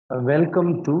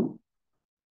Welcome to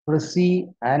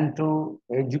PRISCI-ANTO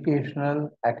Educational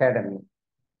Academy.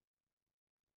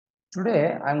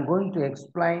 Today, I'm going to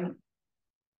explain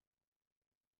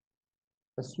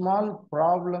the small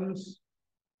problems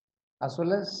as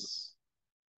well as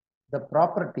the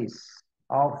properties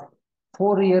of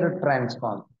Fourier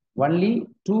transform. Only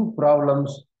two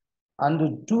problems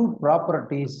and two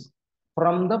properties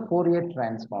from the Fourier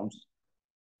transforms.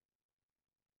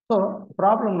 So,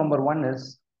 problem number one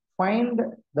is find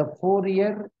the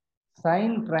Fourier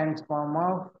sine transform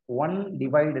of 1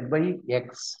 divided by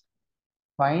x.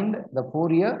 Find the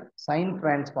Fourier sine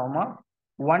transform of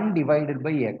 1 divided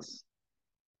by x.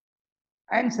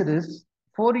 Answer is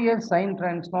Fourier sine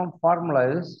transform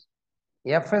formula is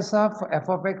fs of f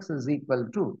of x is equal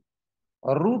to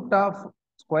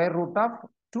square root of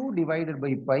 2 divided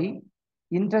by pi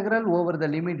integral over the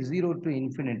limit 0 to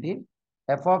infinity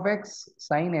f of x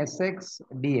sin sx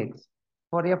dx.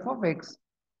 For f of x,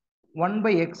 1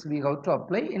 by x we have to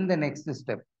apply in the next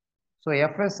step. So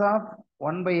fs of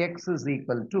 1 by x is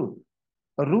equal to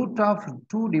root of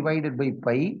 2 divided by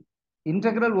pi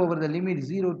integral over the limit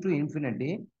 0 to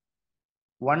infinity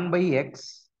 1 by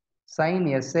x sin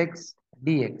sx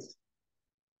dx.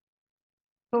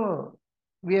 So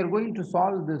we are going to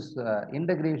solve this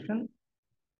integration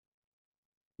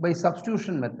by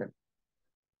substitution method.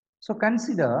 So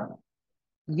consider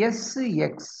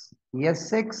sx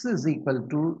is equal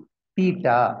to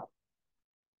theta.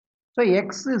 So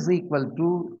x is equal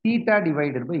to theta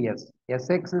divided by s.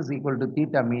 Sx is equal to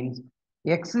theta means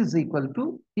x is equal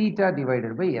to theta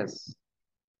divided by s.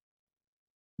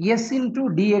 S into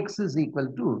dx is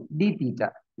equal to d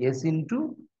theta. S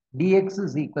into dx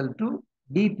is equal to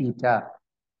d theta.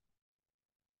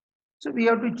 So we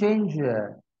have to change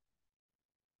the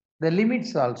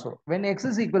limits also. When x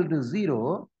is equal to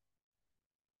 0,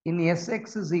 in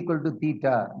sx is equal to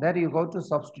theta, there you have to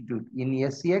substitute. In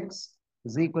sx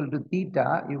is equal to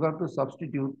theta, you have to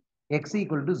substitute x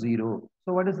equal to 0.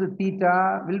 So what is the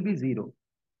theta? Will be 0.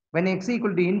 When x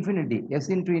equal to infinity, s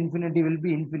into infinity will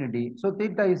be infinity. So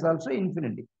theta is also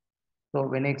infinity. So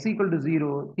when x equal to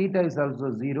 0, theta is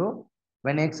also 0.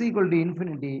 When x equal to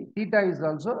infinity, theta is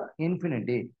also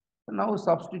infinity. So now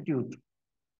substitute.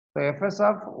 So fs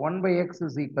of 1 by x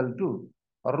is equal to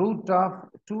root of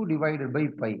 2 divided by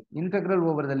pi. Integral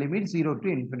over the limit 0 to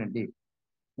infinity.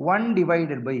 1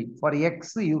 divided by, for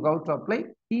x you have to apply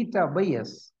theta by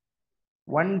s.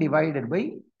 1 divided by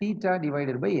theta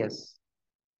divided by s.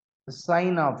 The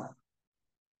sine of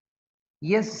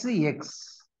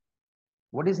sx.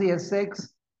 What is the sx?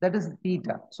 That is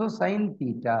theta. So sine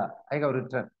theta, I have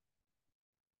written.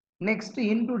 Next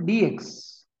into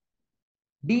dx.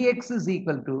 Dx is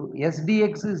equal to,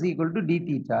 dx is equal to d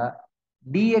theta.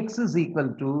 Dx is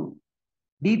equal to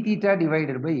d theta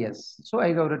divided by s. So I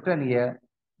have written here,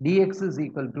 dx is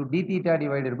equal to d theta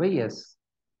divided by s.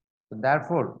 So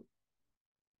therefore,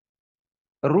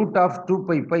 root of 2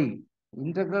 pi pi,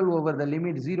 integral over the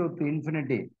limit 0 to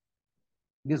infinity,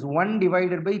 this 1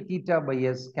 divided by theta by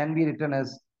s can be written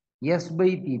as s by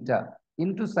theta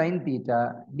into sine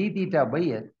theta d theta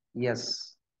by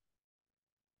s.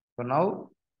 So now,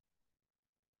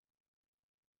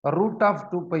 root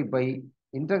of 2 pi pi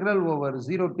integral over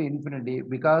 0 to infinity,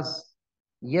 because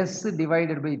s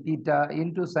divided by theta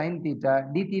into sine theta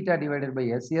d theta divided by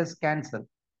s cancel.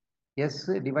 S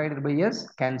divided by s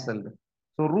cancelled.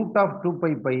 So root of 2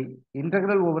 pi pi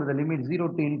integral over the limit 0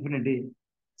 to infinity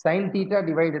sine theta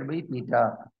divided by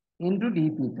theta into d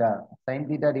theta. Sine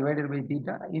theta divided by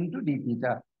theta into d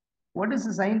theta. What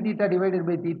is sine theta divided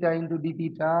by theta into d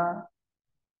theta?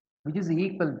 Which is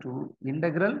equal to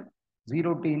integral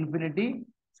 0 to infinity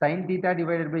sine theta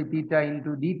divided by theta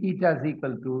into d theta is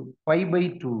equal to pi by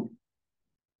 2. So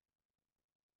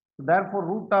therefore,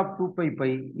 root of 2 pi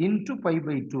pi into pi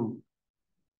by 2.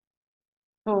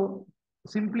 So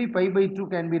simply pi by 2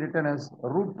 can be written as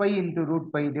root pi into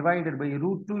root pi divided by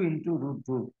root 2 into root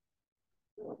 2.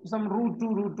 Some root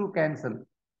 2 cancel.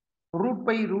 Root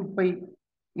pi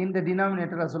in the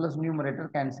denominator as well as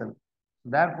numerator cancel.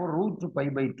 Therefore, root pi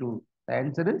by 2. The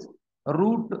answer is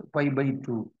root pi by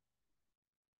 2.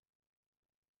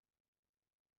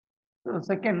 So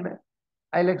second,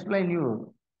 I'll explain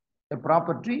you a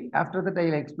property. After that,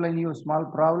 I'll explain you a small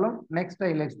problem. Next,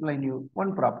 I'll explain you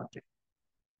one property.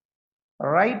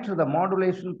 Write the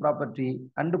modulation property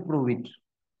and prove it.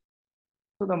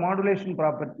 So the modulation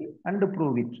property and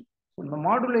prove it. So the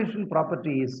modulation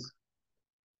property is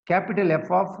capital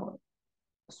F of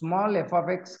small f of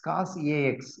x cos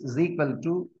ax is equal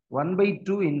to 1 by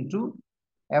 2 into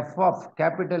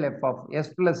capital F of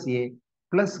s plus a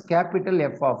plus capital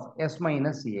F of s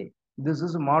minus a. This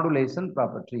is modulation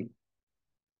property.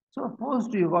 So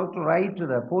first you have to write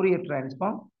the Fourier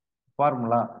transform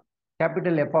formula.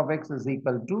 Capital F of x is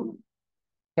equal to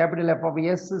capital F of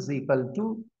s is equal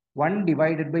to 1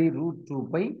 divided by root 2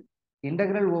 pi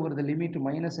integral over the limit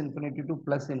minus infinity to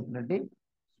plus infinity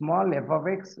small f of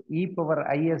x e power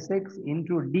isx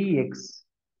into dx.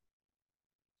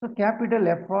 So capital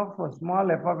F of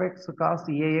small f of x cos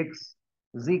ax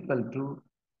is equal to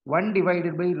 1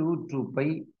 divided by root 2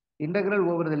 pi integral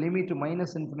over the limit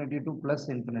minus infinity to plus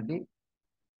infinity.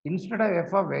 Instead of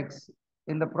f of x,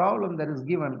 in the problem that is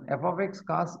given f of x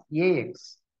cos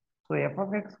ax. So f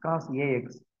of x cos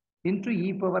ax into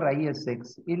e power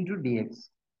isx into dx.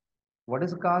 What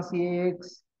is cos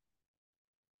ax?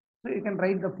 So you can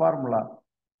write the formula.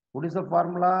 What is the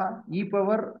formula? E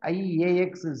power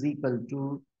iax is equal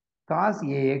to cos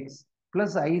ax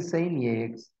plus I sin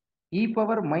ax. E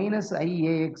power minus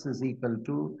iax is equal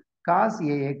to cos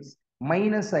ax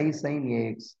minus I sin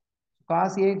ax.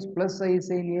 Cos ax plus I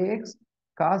sin ax,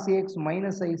 cos ax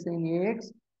minus I sin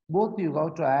ax, both you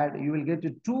have to add. You will get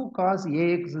 2 cos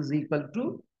ax is equal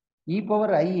to e power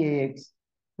iax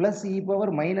plus e power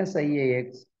minus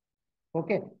iax.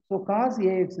 Okay, so cos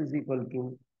ax is equal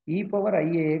to e power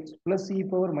iax plus e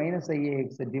power minus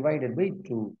iax divided by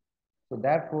 2. So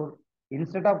therefore,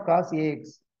 instead of cos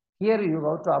ax, here you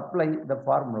have to apply the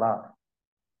formula.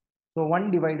 So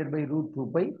 1 divided by root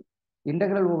 2 pi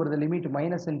integral over the limit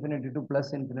minus infinity to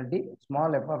plus infinity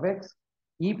small f of x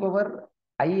e power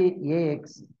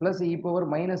iax plus e power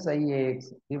minus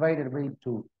iax divided by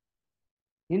 2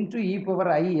 into e power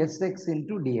isx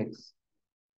into dx.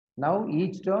 Now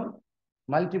each term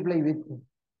multiply with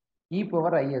e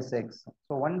power isx.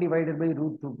 So 1 divided by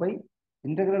root 2 pi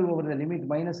integral over the limit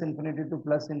minus infinity to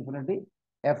plus infinity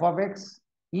f of x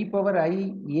e power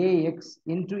iax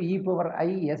into e power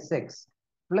isx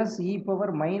plus e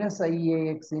power minus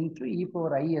iax into e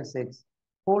power isx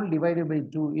whole divided by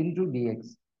 2 into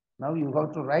dx. Now you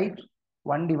have to write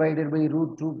 1 divided by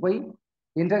root 2 pi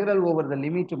integral over the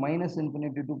limit minus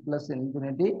infinity to plus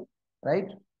infinity, right?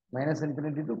 Minus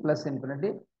infinity to plus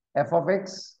infinity f of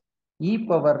x e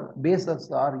power bases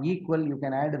are equal, you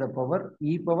can add the power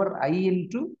e power I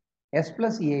into s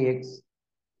plus ax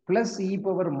plus e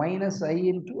power minus I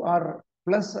into or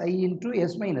plus I into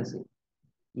s minus a.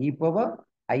 E power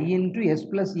I into s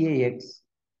plus ax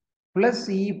plus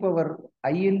e power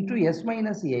I into s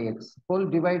minus ax whole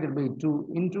divided by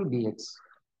 2 into dx.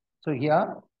 So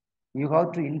here you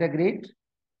have to integrate,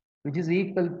 which is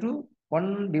equal to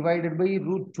 1 divided by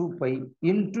root 2 pi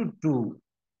into 2.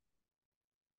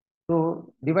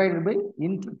 So divided by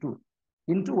into 2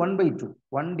 into 1 by 2.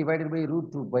 1 divided by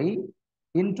root 2 pi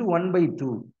into 1 by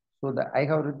 2. So that I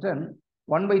have written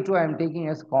 1 by 2 I am taking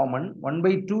as common. 1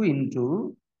 by 2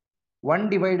 into 1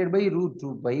 divided by root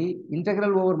 2 pi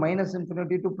integral over minus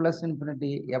infinity to plus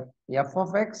infinity f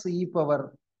of x e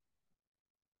power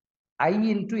I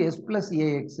into s plus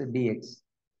ax dx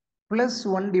plus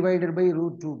 1 divided by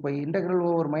root 2 pi integral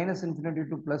over minus infinity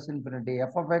to plus infinity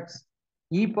f of x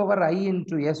e power I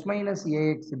into s minus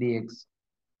ax dx.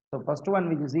 So first one,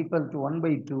 which is equal to 1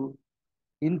 by 2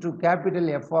 into capital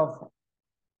F of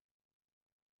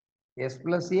s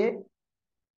plus a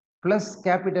plus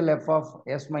capital F of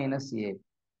s minus a.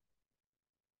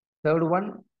 Third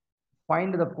one,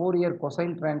 find the Fourier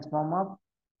cosine transform of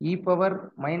e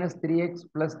power minus 3x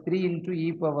plus 3 into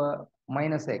e power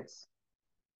minus x.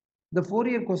 The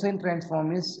Fourier cosine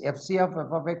transform is fc of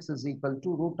f of x is equal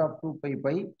to root of 2 pi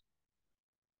pi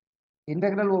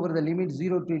integral over the limit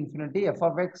 0 to infinity f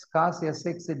of x cos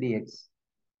sx dx.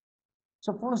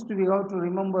 So first we have to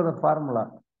remember the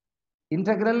formula.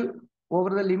 Integral over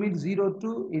the limit 0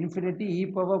 to infinity e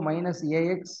power minus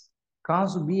ax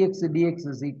cos bx dx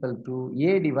is equal to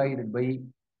a divided by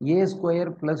a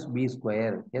square plus b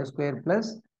square. A square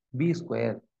plus b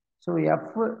square. So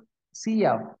fc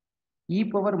of e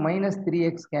power minus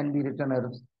 3x can be written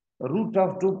as root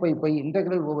of 2 pi pi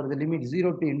integral over the limit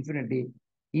 0 to infinity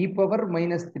e power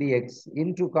minus 3x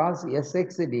into cos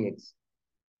sx dx.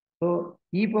 So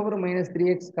e power minus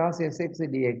 3x cos sx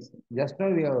dx. Just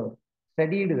now we have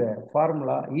studied the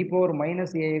formula e power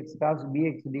minus ax cos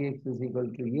bx dx is equal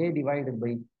to a divided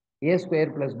by a square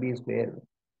plus b square.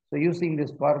 So using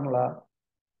this formula,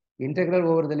 integral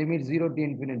over the limit 0 to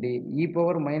infinity e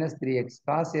power minus 3x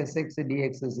cos sx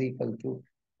dx is equal to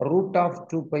root of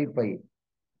 2 pi pi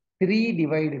 3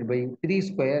 divided by 3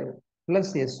 square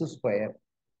plus s square.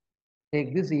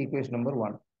 Take this equation number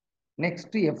 1.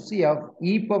 Next, fc of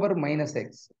e power minus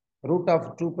x root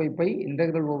of 2 pi pi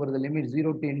integral over the limit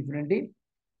 0 to infinity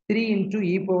 3 into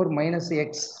e power minus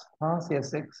x cos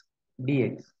sx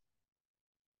dx.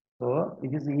 So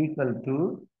it is equal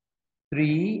to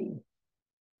 3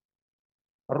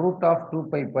 root of 2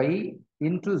 pi pi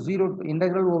into 0 to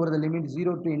integral over the limit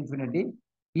 0 to infinity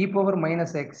e power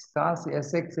minus x cos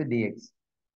sx dx.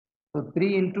 So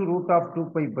 3 into root of 2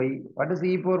 pi pi. What is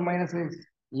e power minus x?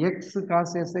 X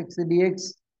cos sx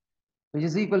dx, which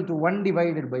is equal to 1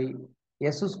 divided by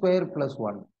s square plus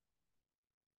 1.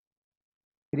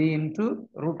 3 into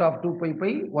root of 2 pi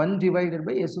pi, 1 divided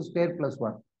by s square plus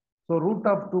 1. So root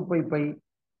of 2 pi pi,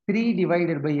 3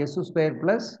 divided by s square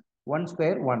plus 1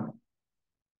 square 1.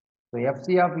 So fc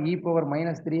of e power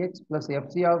minus 3x plus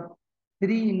fc of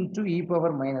 3 into e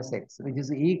power minus x, which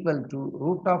is equal to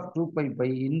root of 2 pi pi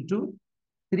into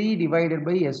 3 divided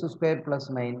by s square plus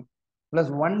 9 plus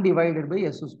 1 divided by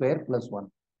s square plus 1.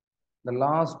 The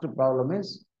last problem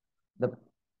is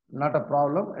not a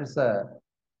problem, it's a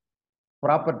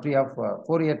property of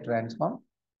Fourier transform.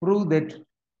 Prove that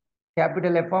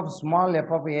capital F of small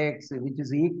f of ax, which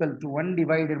is equal to 1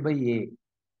 divided by a,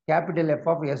 capital F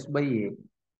of s by a.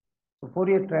 So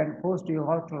Fourier transform, you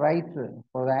have to write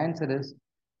for the answer is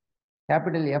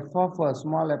capital F of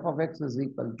small f of x is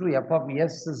equal to f of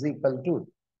s is equal to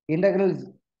integral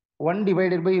 1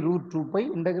 divided by root 2 pi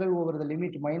integral over the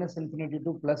limit minus infinity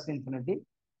to plus infinity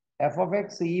f of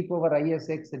x e power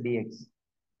isx dx.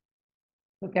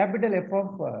 So capital F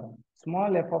of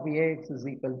small f of ax is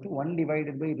equal to 1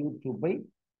 divided by root 2 pi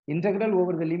integral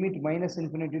over the limit minus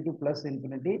infinity to plus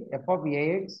infinity f of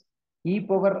ax e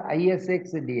power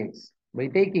isx dx. By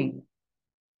taking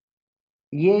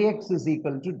ax is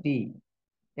equal to t,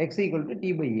 x equal to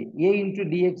t by a into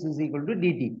dx is equal to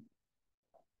dt.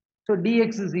 So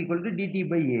dx is equal to dt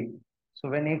by a. So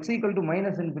when x equal to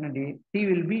minus infinity, t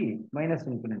will be minus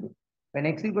infinity. When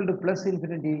x equal to plus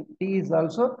infinity, t is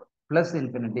also plus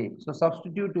infinity. So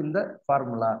substitute in the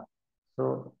formula.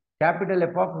 So capital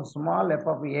F of small f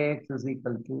of ax is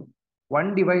equal to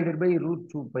 1 divided by root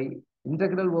 2 pi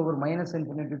integral over minus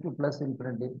infinity to plus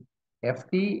infinity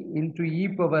ft into e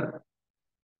power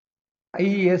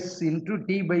is into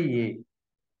t by a.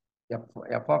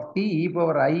 F of t e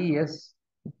power is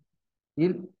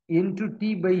into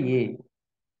t by a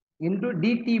into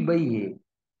dt by a.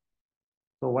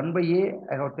 So 1 by a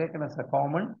I have taken as a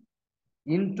common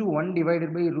into 1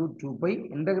 divided by root 2 pi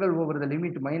integral over the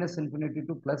limit minus infinity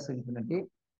to plus infinity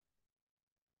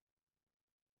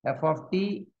f of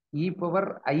t e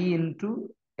power I into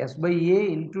s by a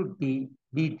into t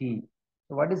dt.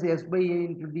 So what is s by a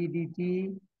into d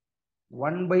dt?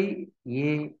 1 by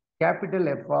a capital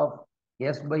F of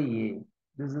s by a.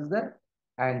 This is the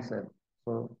answer.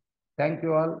 So thank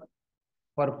you all.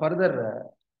 For further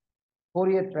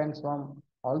Fourier transform,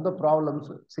 all the problems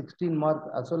 16 mark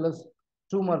as well as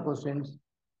 2 more questions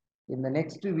in the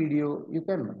next video you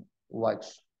can watch.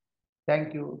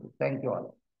 Thank you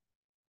all.